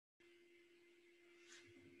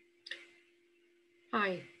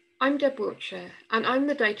Hi, I'm Deb Wiltshire, and I'm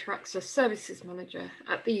the Data Access Services Manager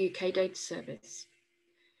at the UK Data Service.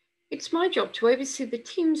 It's my job to oversee the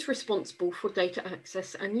teams responsible for data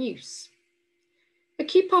access and use. A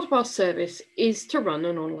key part of our service is to run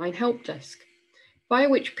an online help desk, via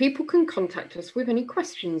which people can contact us with any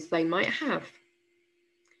questions they might have.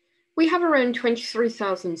 We have around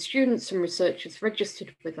 23,000 students and researchers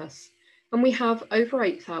registered with us, and we have over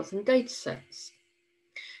 8,000 datasets.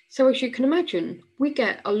 So as you can imagine, we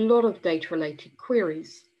get a lot of data-related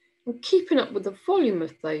queries, and keeping up with the volume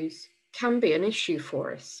of those can be an issue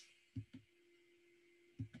for us.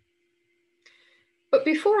 But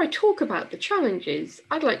before I talk about the challenges,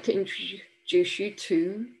 I'd like to introduce you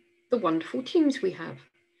to the wonderful teams we have.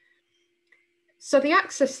 So the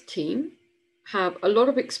Access team have a lot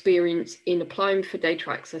of experience in applying for data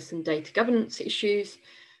access and data governance issues,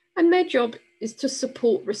 and their job is to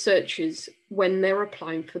support researchers when they're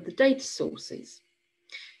applying for the data sources.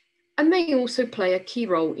 And they also play a key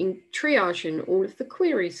role in triaging all of the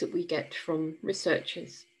queries that we get from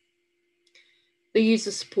researchers. The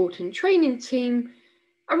user support and training team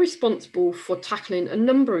are responsible for tackling a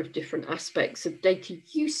number of different aspects of data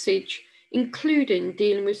usage, including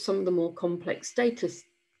dealing with some of the more complex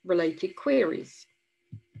data-related queries.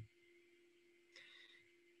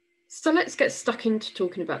 So let's get stuck into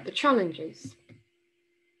talking about the challenges.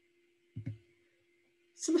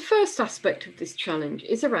 So the first aspect of this challenge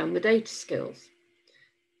is around the data skills.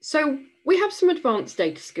 So we have some advanced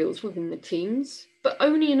data skills within the teams, but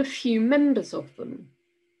only in a few members of them.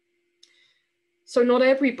 So not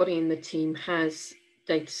everybody in the team has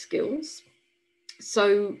data skills.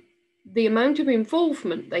 So the amount of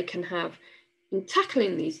involvement they can have in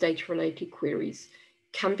tackling these data-related queries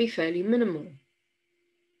can be fairly minimal.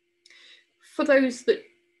 For those that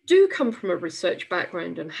do come from a research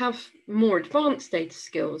background and have more advanced data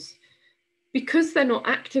skills, because they're not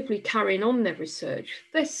actively carrying on their research,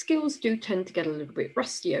 their skills do tend to get a little bit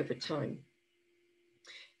rusty over time.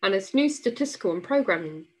 And as new statistical and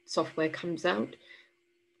programming software comes out,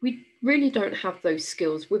 we really don't have those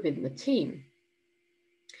skills within the team.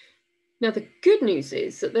 Now, the good news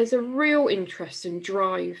is that there's a real interest and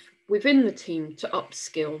drive within the team to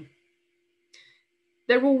upskill.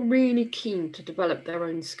 They're all really keen to develop their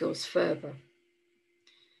own skills further.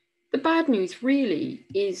 The bad news really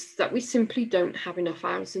is that we simply don't have enough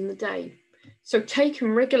hours in the day. So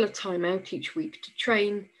taking regular time out each week to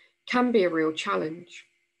train can be a real challenge.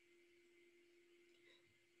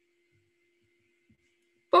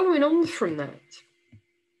 Following on from that,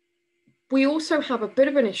 we also have a bit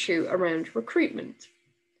of an issue around recruitment.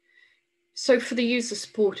 So for the user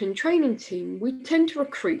support and training team, we tend to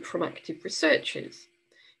recruit from active researchers,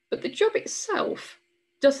 but the job itself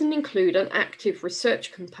doesn't include an active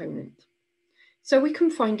research component. So we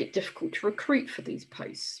can find it difficult to recruit for these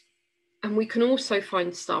posts, and we can also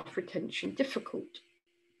find staff retention difficult.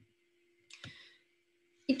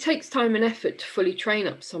 It takes time and effort to fully train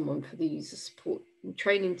up someone for the user support and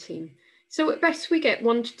training team. So at best we get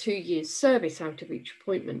 1 to 2 years service out of each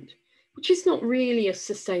appointment, which is not really a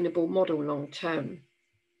sustainable model long term.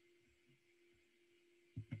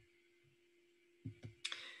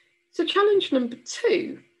 So challenge number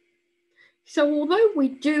 2. So although we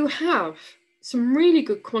do have some really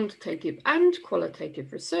good quantitative and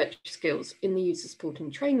qualitative research skills in the user support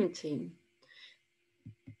and training team,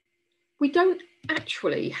 we don't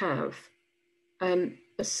actually have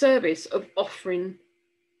a service of offering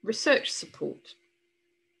research support.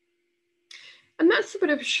 And that's a bit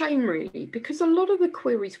of a shame really, because a lot of the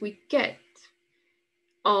queries we get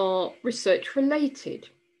are research related,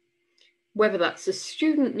 whether that's a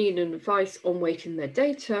student needing advice on weighting their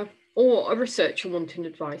data or a researcher wanting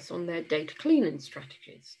advice on their data cleaning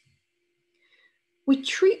strategies. We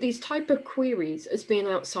treat these type of queries as being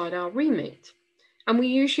outside our remit, and we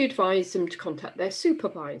usually advise them to contact their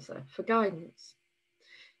supervisor for guidance.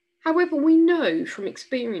 However, we know from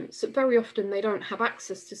experience that very often they don't have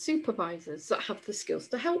access to supervisors that have the skills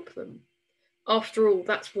to help them. After all,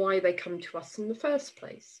 that's why they come to us in the first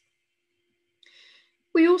place.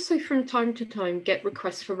 We also from time to time get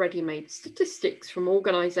requests for ready-made statistics from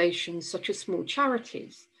organisations such as small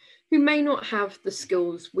charities who may not have the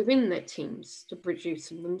skills within their teams to produce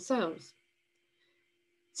them themselves.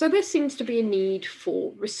 So there seems to be a need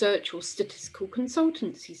for research or statistical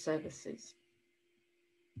consultancy services.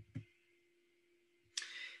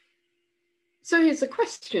 So here's a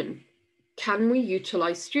question. Can we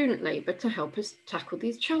utilise student labour to help us tackle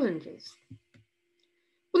these challenges?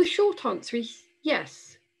 Well, the short answer is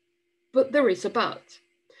yes, but there is a but.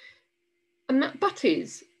 And that but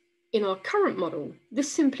is, in our current model, this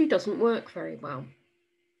simply doesn't work very well.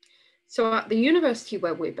 So at the university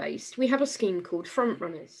where we're based, we have a scheme called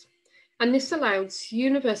Frontrunners, and this allows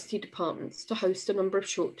university departments to host a number of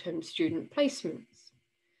short-term student placements.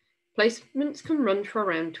 Placements can run for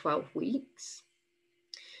around 12 weeks.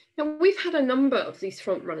 Now, we've had a number of these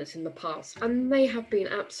Frontrunners in the past, and they have been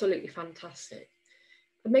absolutely fantastic.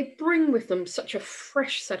 And they bring with them such a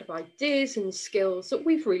fresh set of ideas and skills that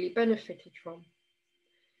we've really benefited from.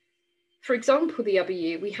 For example, the other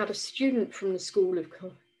year, we had a student from the School of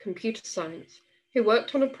Computer Science who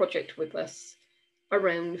worked on a project with us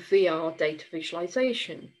around VR data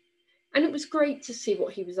visualization. And it was great to see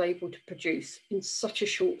what he was able to produce in such a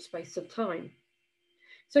short space of time.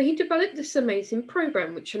 So he developed this amazing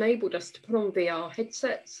program which enabled us to put on VR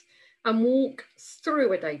headsets and walk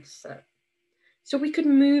through a data set. So we could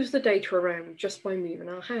move the data around just by moving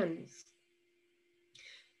our hands.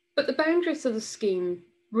 But the boundaries of the scheme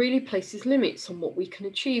really places limits on what we can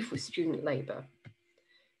achieve with student labour.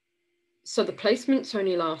 So the placements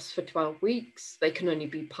only last for 12 weeks, they can only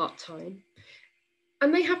be part-time,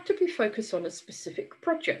 and they have to be focused on a specific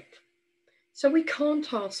project. So we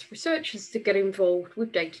can't ask researchers to get involved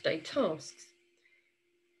with day-to-day tasks,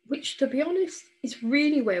 which, to be honest, is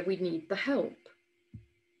really where we need the help.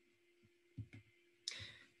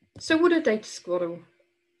 So would a data squad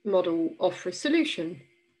model offer a solution?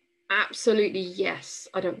 Absolutely yes.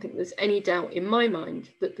 I don't think there's any doubt in my mind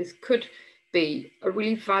that this could be a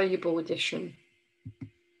really valuable addition.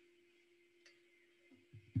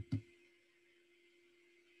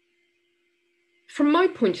 From my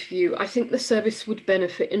point of view, I think the service would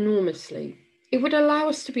benefit enormously. It would allow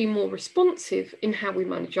us to be more responsive in how we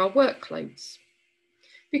manage our workloads,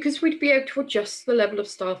 because we'd be able to adjust the level of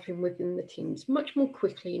staffing within the teams much more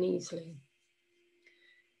quickly and easily.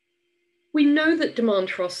 We know that demand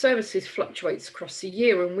for our services fluctuates across the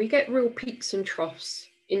year and we get real peaks and troughs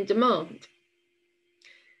in demand.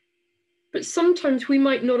 But sometimes we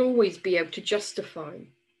might not always be able to justify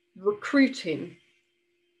recruiting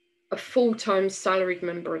a full-time salaried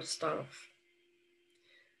member of staff.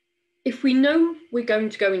 If we know we're going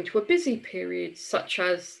to go into a busy period, such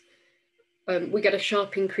as we get a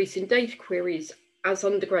sharp increase in data queries as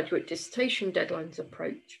undergraduate dissertation deadlines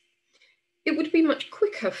approach, it would be much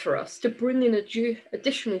quicker for us to bring in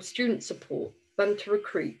additional student support than to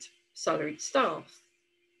recruit salaried staff.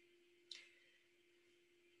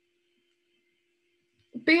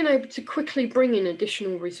 Being able to quickly bring in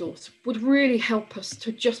additional resource would really help us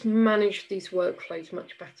to just manage these workflows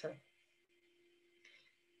much better.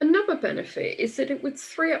 Another benefit is that it would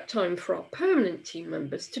free up time for our permanent team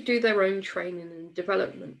members to do their own training and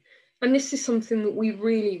development. And this is something that we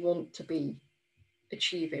really want to be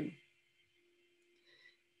achieving.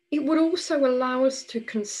 It would also allow us to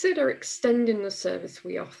consider extending the service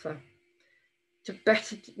we offer to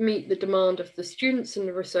better meet the demand of the students and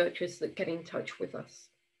the researchers that get in touch with us.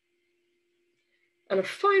 And a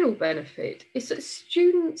final benefit is that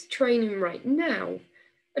students training right now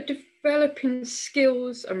are developing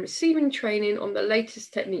skills and receiving training on the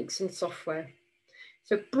latest techniques and software.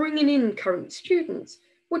 So bringing in current students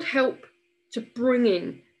would help to bring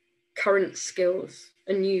in current skills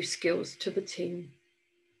and new skills to the team.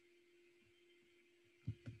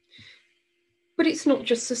 But it's not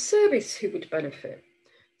just the service who would benefit.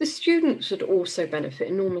 The students would also benefit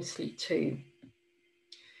enormously too.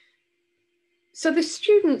 So the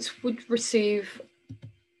students would receive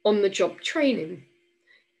on-the-job training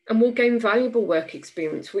and will gain valuable work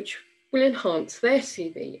experience, which will enhance their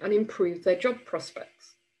CV and improve their job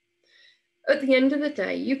prospects. At the end of the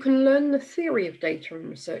day, you can learn the theory of data and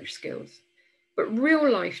research skills, but real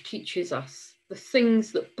life teaches us the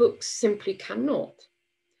things that books simply cannot,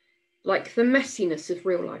 like the messiness of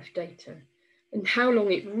real life data and how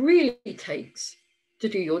long it really takes to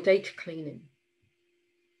do your data cleaning.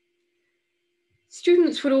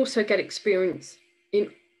 Students would also get experience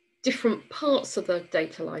in different parts of the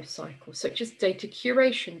data lifecycle, such as data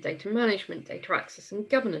curation, data management, data access and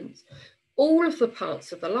governance, all of the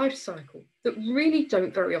parts of the lifecycle that really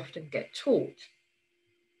don't very often get taught.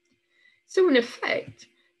 So in effect,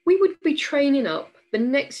 we would be training up the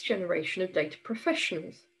next generation of data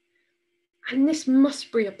professionals. And this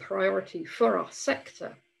must be a priority for our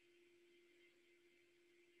sector.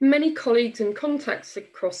 Many colleagues and contacts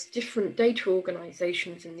across different data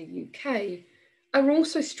organisations in the UK are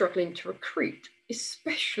also struggling to recruit,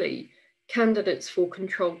 especially candidates for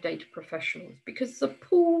controlled data professionals, because the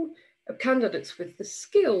pool of candidates with the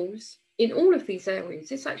skills in all of these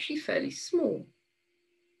areas is actually fairly small.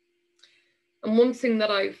 And one thing that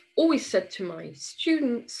I've always said to my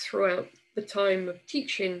students throughout the time of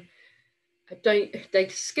teaching data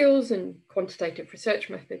skills and quantitative research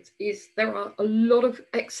methods is there are a lot of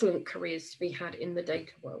excellent careers to be had in the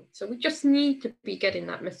data world. So we just need to be getting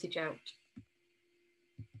that message out.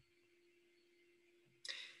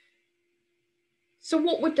 So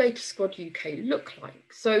what would Data Squad UK look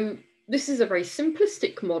like? So this is a very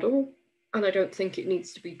simplistic model, and I don't think it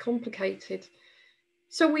needs to be complicated.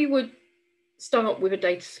 So we would start with a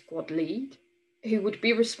Data Squad lead who would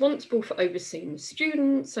be responsible for overseeing the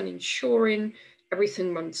students and ensuring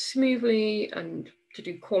everything runs smoothly and to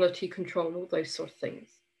do quality control, all those sort of things.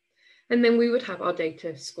 And then we would have our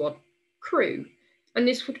Data Squad crew, and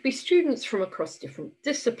this would be students from across different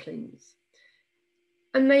disciplines.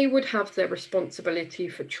 And they would have their responsibility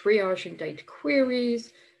for triaging data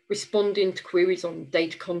queries, responding to queries on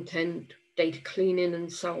data content, data cleaning,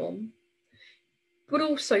 and so on, but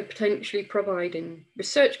also potentially providing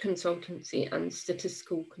research consultancy and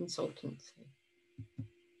statistical consultancy.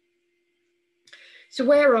 So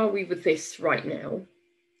where are we with this right now?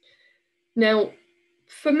 Now,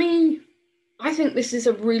 for me, I think this is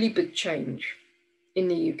a really big change in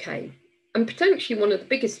the UK, and potentially one of the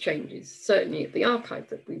biggest changes, certainly at the archive,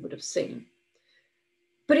 that we would have seen.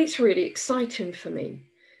 But it's really exciting for me.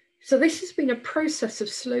 So this has been a process of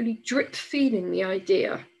slowly drip feeding the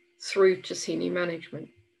idea through to senior management.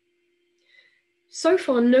 So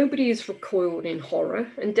far, nobody has recoiled in horror,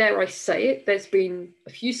 and dare I say it, there's been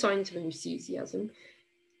a few signs of enthusiasm.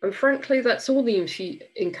 And frankly, that's all the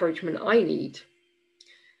encouragement I need.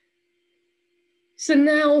 So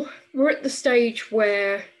now we're at the stage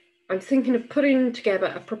where I'm thinking of putting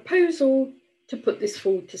together a proposal to put this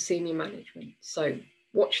forward to senior management. So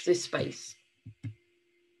watch this space.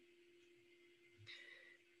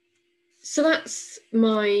 So that's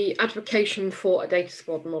my advocacy for a Data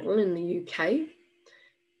Squad model in the UK.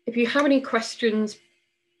 If you have any questions,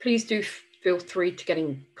 please do feel free to get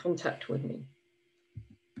in contact with me.